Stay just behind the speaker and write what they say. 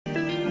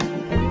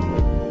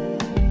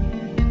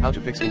How to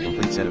fix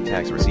incomplete set of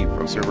tags received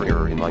from server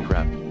error in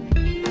Minecraft.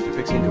 To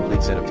fix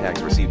incomplete set of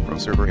tags received from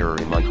server error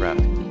in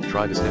Minecraft,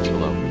 try the steps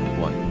below.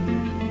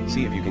 1.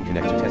 See if you can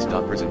connect to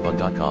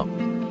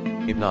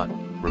test.prisonfun.com. If not,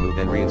 remove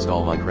and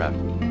reinstall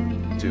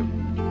Minecraft. 2.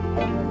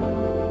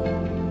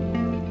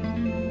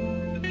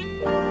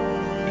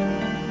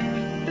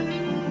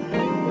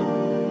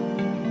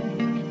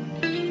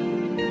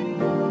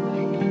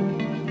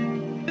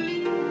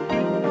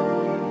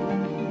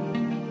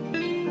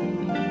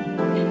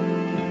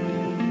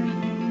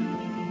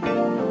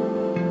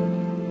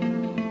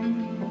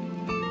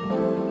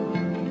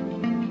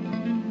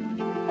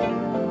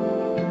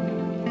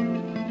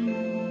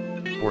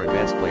 For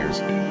advanced players,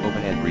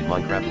 open and read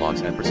Minecraft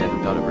logs at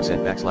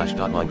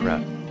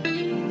 %of.a%\Minecraft.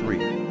 3.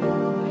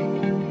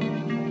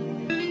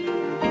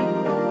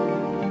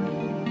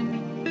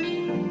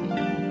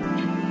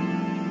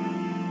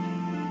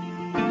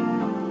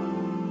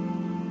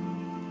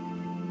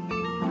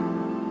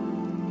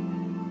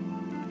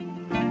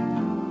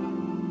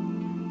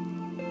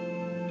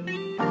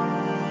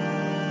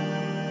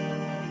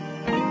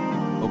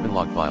 Open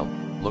log file,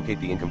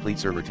 locate the incomplete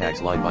server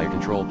tags line via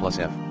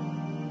Ctrl+F.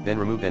 Then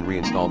remove and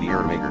reinstall the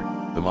error maker,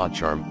 the mod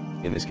charm,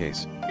 in this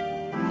case.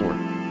 4.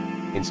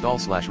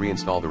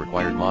 Install/reinstall the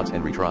required mods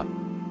and retry.